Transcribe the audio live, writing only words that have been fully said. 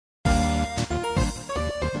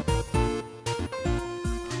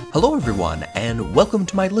Hello everyone, and welcome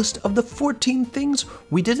to my list of the 14 things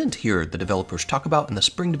we didn't hear the developers talk about in the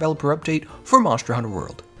Spring Developer Update for Monster Hunter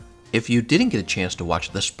World. If you didn't get a chance to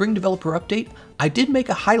watch the Spring Developer Update, I did make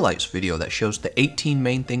a highlights video that shows the 18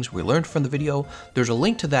 main things we learned from the video. There's a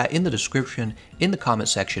link to that in the description, in the comment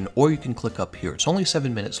section, or you can click up here. It's only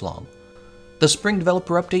 7 minutes long. The Spring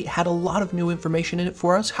Developer Update had a lot of new information in it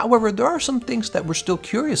for us. However, there are some things that we're still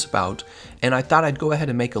curious about, and I thought I'd go ahead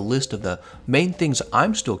and make a list of the main things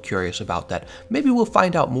I'm still curious about that maybe we'll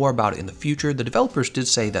find out more about in the future. The developers did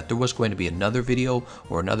say that there was going to be another video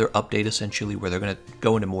or another update essentially where they're going to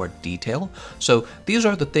go into more detail. So these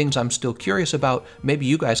are the things I'm still curious about. Maybe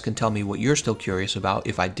you guys can tell me what you're still curious about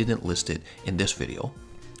if I didn't list it in this video.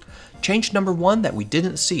 Change number 1 that we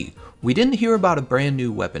didn't see. We didn't hear about a brand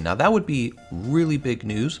new weapon. Now that would be really big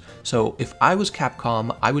news, so if I was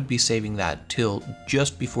Capcom, I would be saving that till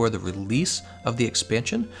just before the release of the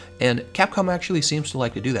expansion, and Capcom actually seems to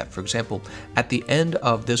like to do that. For example, at the end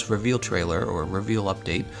of this reveal trailer, or reveal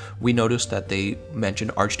update, we noticed that they mentioned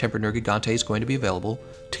Arch-Tempered Nergigante is going to be available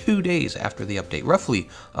 2 days after the update, roughly,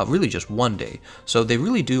 really just 1 day. So they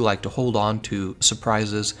really do like to hold on to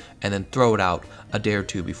surprises and then throw it out a day or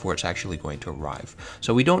two before it's actually going to arrive.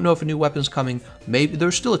 So we don't know if a new weapon's coming. Maybe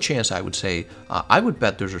there's still a chance, I would say. I would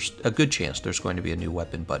bet there's a good chance there's going to be a new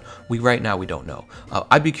weapon, but right now we don't know.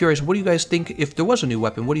 I'd be curious, what do you guys think if there was a new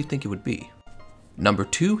weapon? What do you think it would be? Number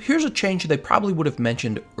 2, here's a change they probably would have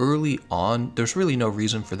mentioned early on. There's really no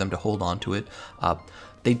reason for them to hold on to it.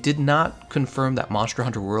 They did not confirm that Monster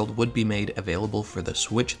Hunter World would be made available for the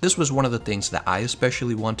Switch. This was one of the things that I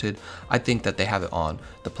especially wanted. I think that they have it on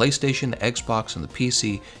the PlayStation, the Xbox, and the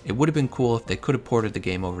PC. It would have been cool if they could have ported the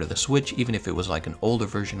game over to the Switch, even if it was like an older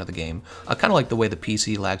version of the game. Kind of like the way the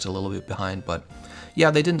PC lags a little bit behind, but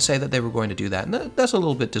yeah, they didn't say that they were going to do that, and that's a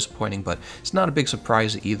little bit disappointing, but it's not a big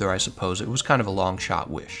surprise either, I suppose. It was kind of a long shot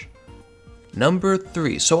wish. Number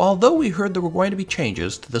 3. So although we heard there were going to be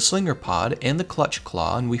changes to the Slinger Pod and the Clutch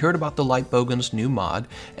Claw, and we heard about the Lightbogen's new mod,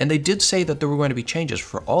 and they did say that there were going to be changes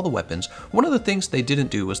for all the weapons, one of the things they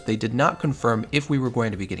didn't do was they did not confirm if we were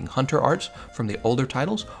going to be getting Hunter arts from the older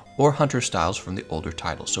titles or Hunter styles from the older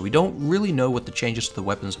titles. So we don't really know what the changes to the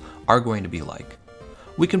weapons are going to be like.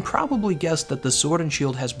 We can probably guess that the Sword and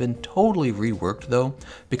Shield has been totally reworked though,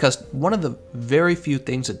 because one of the very few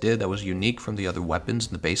things it did that was unique from the other weapons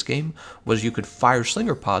in the base game was you could fire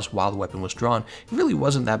Slinger Pods while the weapon was drawn. It really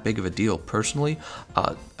wasn't that big of a deal personally,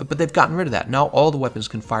 but they've gotten rid of that. Now all the weapons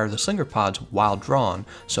can fire the Slinger Pods while drawn,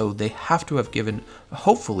 so they have to have given,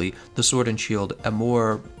 hopefully, the Sword and Shield a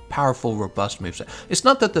more powerful, robust moveset. It's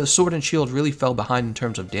not that the Sword and Shield really fell behind in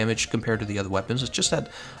terms of damage compared to the other weapons, it's just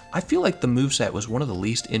that I feel like the moveset was one of the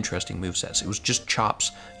least interesting movesets. It was just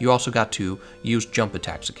chops. You also got to use jump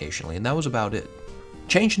attacks occasionally, and that was about it.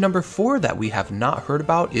 Change number 4 that we have not heard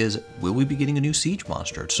about is, will we be getting a new Siege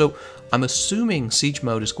monster? So I'm assuming Siege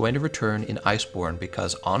mode is going to return in Iceborne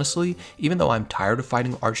because honestly, even though I'm tired of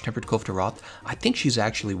fighting Arch-Tempered Koftaroth, I think she's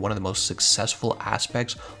actually one of the most successful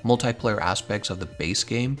aspects, multiplayer aspects of the base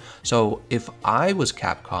game. So if I was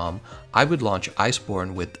Capcom, I would launch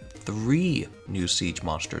Iceborne with 3 new Siege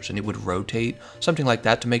monsters, and it would rotate, something like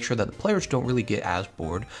that, to make sure that the players don't really get as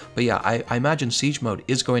bored. But yeah, I imagine Siege mode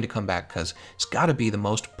is going to come back because it's got to be the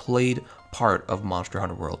most played part of Monster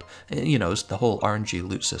Hunter World. And, you know, it's the whole RNG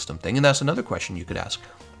loot system thing, and that's another question you could ask.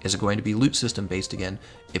 Is it going to be loot system based again?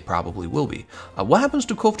 It probably will be. What happens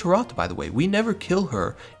to Koftaroth, by the way? We never kill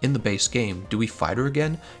her in the base game. Do we fight her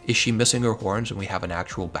again? Is she missing her horns and we have an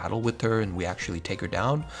actual battle with her and we actually take her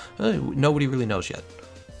down? Nobody really knows yet.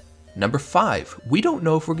 Number 5, we don't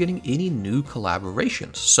know if we're getting any new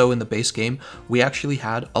collaborations. So in the base game, we actually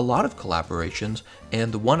had a lot of collaborations, and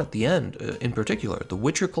the one at the end in particular, the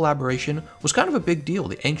Witcher collaboration, was kind of a big deal.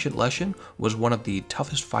 The Ancient Leshen was one of the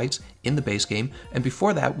toughest fights in the base game, and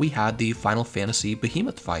before that we had the Final Fantasy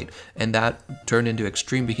Behemoth fight, and that turned into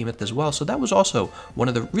Extreme Behemoth as well. So that was also one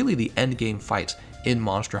of the end game fights in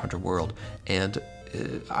Monster Hunter World, and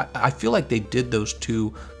I feel like they did those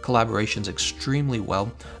 2 collaborations extremely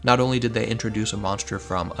well. Not only did they introduce a monster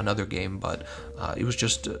from another game, but it was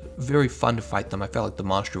just very fun to fight them. I felt like the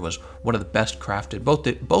monster was one of the best crafted,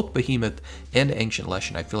 both Behemoth and Ancient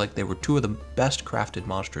Leshen. I feel like they were 2 of the best crafted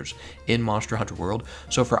monsters in Monster Hunter World.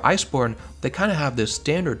 So for Iceborne, they kind of have this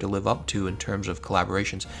standard to live up to in terms of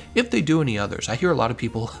collaborations. If they do any others, I hear a lot of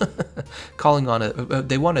people calling on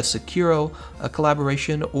they want a Sekiro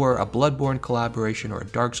collaboration or a Bloodborne collaboration or a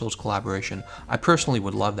Dark Souls collaboration. I personally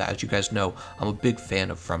would love that. As you guys know, I'm a big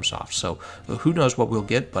fan of FromSoft, so who knows what we'll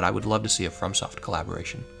get, but I would love to see a FromSoft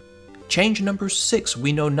collaboration. Change number 6,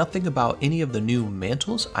 we know nothing about any of the new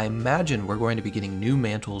mantles. I imagine we're going to be getting new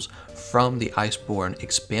mantles from the Iceborne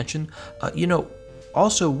expansion.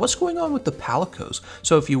 Also, what's going on with the palicos?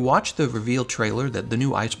 So if you watch the reveal trailer, the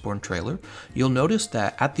new Iceborne trailer, you'll notice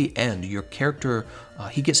that at the end, your character,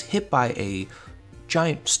 he gets hit by a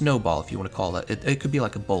giant snowball, if you want to call it. It could be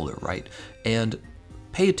like a boulder, right? And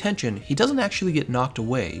pay attention, he doesn't actually get knocked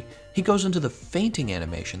away. He goes into the fainting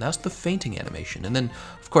animation. That's the fainting animation. And then,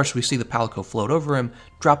 of course, we see the palico float over him,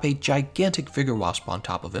 drop a gigantic Vigor Wasp on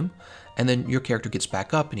top of him, and then your character gets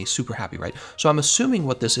back up and he's super happy, right? So I'm assuming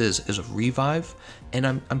what this is a revive, and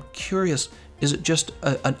I'm curious, is it just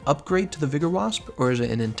an upgrade to the Vigor Wasp, or is it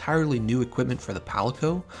an entirely new equipment for the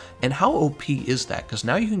palico? And how OP is that? Because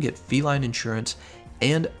now you can get feline insurance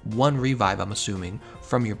and 1 revive, I'm assuming,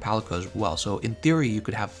 from your palico as well. So in theory, you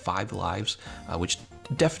could have 5 lives, which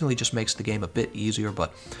definitely just makes the game a bit easier,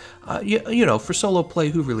 but for solo play,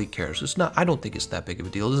 who really cares? It's not. I don't think it's that big of a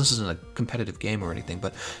deal. This isn't a competitive game or anything,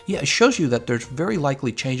 but yeah, it shows you that there's very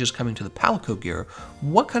likely changes coming to the palico gear.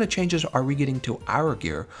 What kind of changes are we getting to our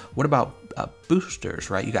gear? What about boosters,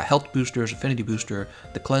 right? You got health boosters, affinity booster,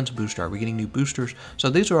 the cleanse booster. Are we getting new boosters? So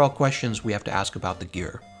these are all questions we have to ask about the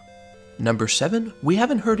gear. Number 7, we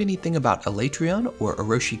haven't heard anything about Elatrion or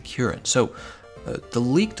Orochi Kirin. So the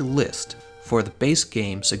leaked list for the base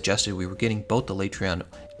game suggested we were getting both Elatrion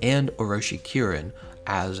and Orochi Kirin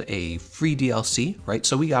as a free DLC, right?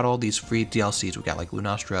 So we got all these free DLCs. We got like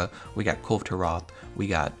Lunastra, we got Kulve Taroth, we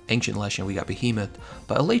got Ancient Leshen, we got Behemoth,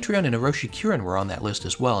 but Elatrion and Orochi Kirin were on that list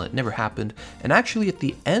as well, and it never happened. And actually at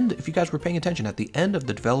the end, if you guys were paying attention, at the end of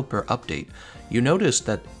the developer update, you noticed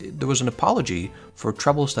that there was an apology for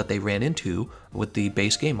troubles that they ran into with the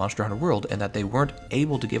base game, Monster Hunter World, and that they weren't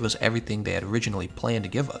able to give us everything they had originally planned to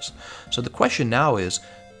give us. So the question now is,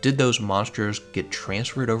 did those monsters get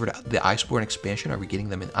transferred over to the Iceborne expansion? Are we getting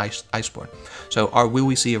them in Iceborne? So will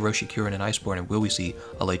we see Orochi Kirin in Iceborne, and will we see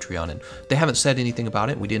Elatrion? And they haven't said anything about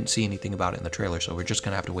it. We didn't see anything about it in the trailer, so we're just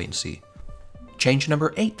going to have to wait and see. Change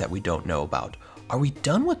number 8 that we don't know about. Are we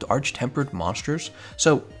done with Arch-Tempered monsters?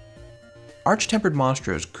 So Arch-Tempered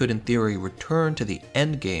monsters could, in theory, return to the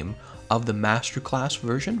end game of the Masterclass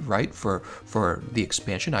version, right? For the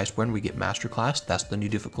expansion, Iceborne, we get Masterclass. That's the new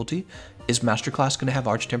difficulty. Is Masterclass going to have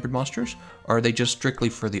Arch-Tempered monsters, or are they just strictly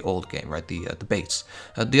for the old game, right? The base.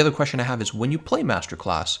 The other question I have is, when you play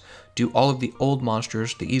Masterclass, do all of the old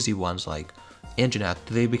monsters, the easy ones like Anjanath,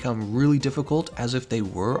 do they become really difficult as if they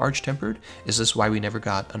were Arch-Tempered? Is this why we never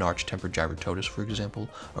got an Arch-Tempered Gyrototus, for example,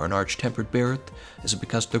 or an Arch-Tempered Barrett? Is it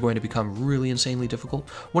because they're going to become really insanely difficult?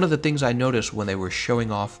 One of the things I noticed when they were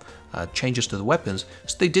showing off changes to the weapons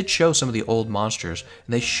is they did show some of the old monsters,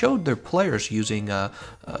 and they showed their players using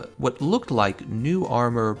what looked like new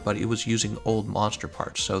armor, but it was using old monster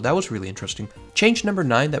parts, so that was really interesting. Change number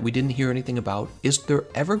 9 that we didn't hear anything about, is there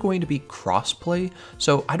ever going to be crossplay?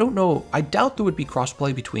 So I don't know, I doubt there would be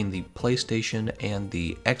crossplay between the PlayStation and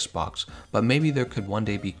the Xbox, but maybe there could one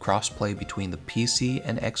day be crossplay between the PC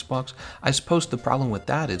and Xbox. I suppose the problem with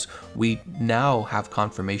that is we now have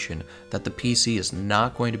confirmation that the PC is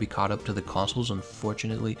not going to be caught up to the consoles,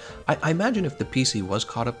 unfortunately. I imagine if the PC was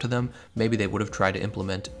caught up to them, maybe they would have tried to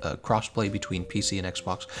implement crossplay between PC and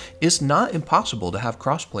Xbox. It's not impossible to have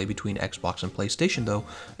crossplay between Xbox and PlayStation, though.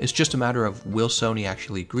 It's just a matter of, will Sony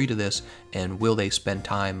actually agree to this, and will they spend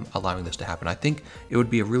time allowing this to happen? I think it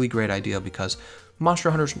would be a really great idea, because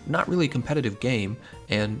Monster Hunter's not really a competitive game,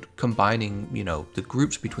 and combining, the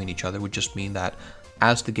groups between each other would just mean that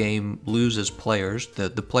as the game loses players, the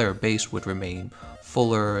player base would remain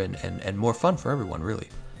fuller and more fun for everyone, really.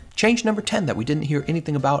 Change number 10 that we didn't hear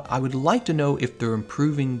anything about, I would like to know if they're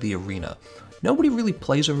improving the arena. Nobody really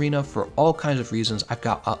plays Arena for all kinds of reasons. I've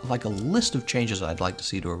got a list of changes I'd like to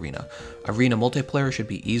see to Arena. Arena multiplayer should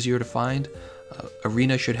be easier to find.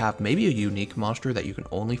 Arena should have maybe a unique monster that you can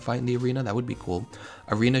only fight in the arena. That would be cool.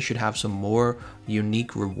 Arena should have some more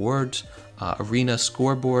unique rewards. Arena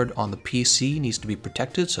scoreboard on the PC needs to be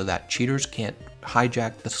protected so that cheaters can't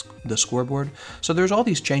hijack the scoreboard. So there's all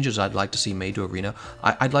these changes I'd like to see made to Arena.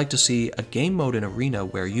 I'd like to see a game mode in Arena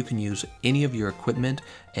where you can use any of your equipment,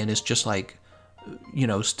 and it's just like,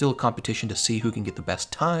 still a competition to see who can get the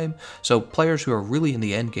best time. So players who are really in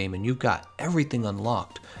the end game and you've got everything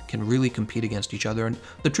unlocked can really compete against each other. And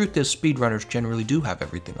the truth is, speedrunners generally do have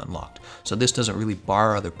everything unlocked. So this doesn't really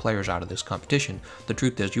bar other players out of this competition. The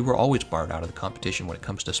truth is, you were always barred out of the competition when it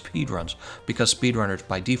comes to speedruns, because speedrunners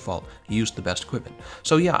by default use the best equipment.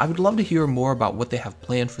 So yeah, I would love to hear more about what they have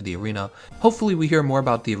planned for the arena. Hopefully we hear more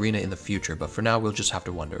about the arena in the future, but for now we'll just have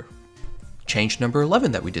to wonder. Change number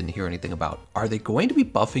 11 that we didn't hear anything about. Are they going to be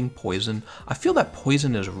buffing poison? I feel that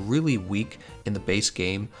poison is really weak in the base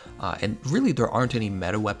game, and really there aren't any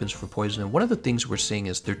meta weapons for poison. And one of the things we're seeing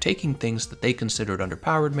is they're taking things that they considered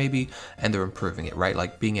underpowered maybe, and they're improving it, right?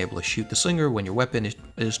 Like being able to shoot the slinger when your weapon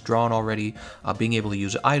is drawn already, being able to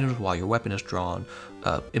use items while your weapon is drawn,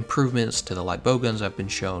 improvements to the light bowguns have been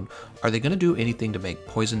shown. Are they going to do anything to make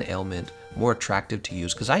poison ailment more attractive to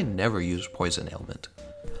use? Because I never use poison ailment.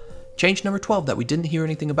 Change number 12 that we didn't hear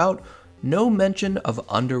anything about, no mention of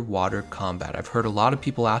underwater combat. I've heard a lot of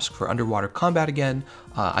people ask for underwater combat again.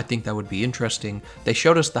 I think that would be interesting. They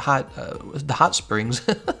showed us the hot springs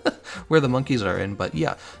where the monkeys are in, but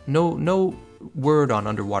yeah, no word on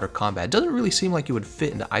underwater combat. It doesn't really seem like it would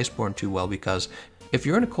fit into Iceborne too well, because if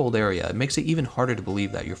you're in a cold area, it makes it even harder to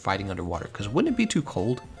believe that you're fighting underwater, because wouldn't it be too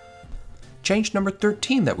cold? Change number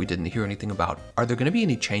 13 that we didn't hear anything about. Are there going to be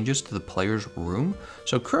any changes to the player's room?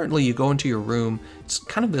 So currently you go into your room, it's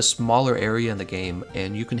kind of this smaller area in the game,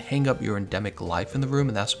 and you can hang up your endemic life in the room,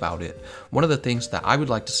 and that's about it. One of the things that I would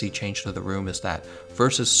like to see changed to the room is that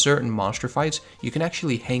versus certain monster fights, you can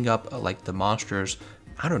actually hang up like the monsters,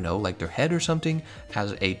 I don't know, like their head or something,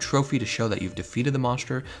 as a trophy to show that you've defeated the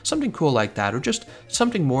monster. Something cool like that, or just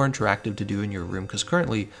something more interactive to do in your room, because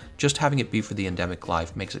currently just having it be for the endemic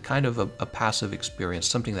life makes it kind of a passive experience,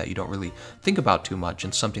 something that you don't really think about too much,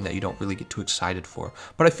 and something that you don't really get too excited for.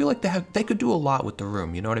 But I feel like they could do a lot with the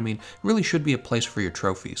room, you know what I mean? It really should be a place for your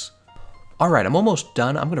trophies. Alright, I'm almost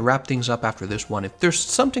done. I'm going to wrap things up after this one. If there's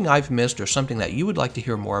something I've missed or something that you would like to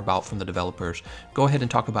hear more about from the developers, go ahead and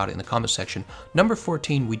talk about it in the comment section. Number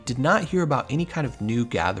 14, we did not hear about any kind of new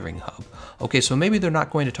gathering hub. Okay, so maybe they're not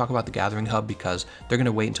going to talk about the gathering hub because they're going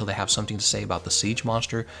to wait until they have something to say about the siege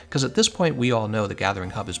monster, because at this point we all know the gathering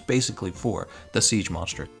hub is basically for the siege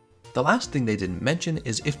monster. The last thing they didn't mention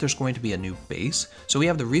is if there's going to be a new base. So we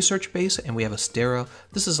have the research base and we have a Stera.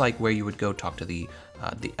 This is like where you would go talk to the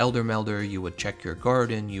Elder Melder, you would check your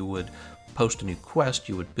garden, you would post a new quest,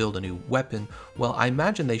 you would build a new weapon. Well, I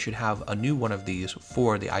imagine they should have a new one of these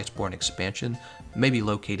for the Iceborne expansion, maybe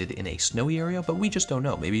located in a snowy area, but we just don't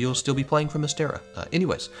know. Maybe you'll still be playing from Astera.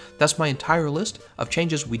 Anyways, that's my entire list of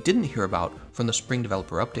changes we didn't hear about from the Spring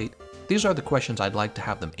Developer Update. These are the questions I'd like to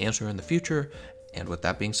have them answer in the future. And with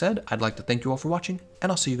that being said, I'd like to thank you all for watching,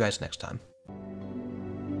 and I'll see you guys next time.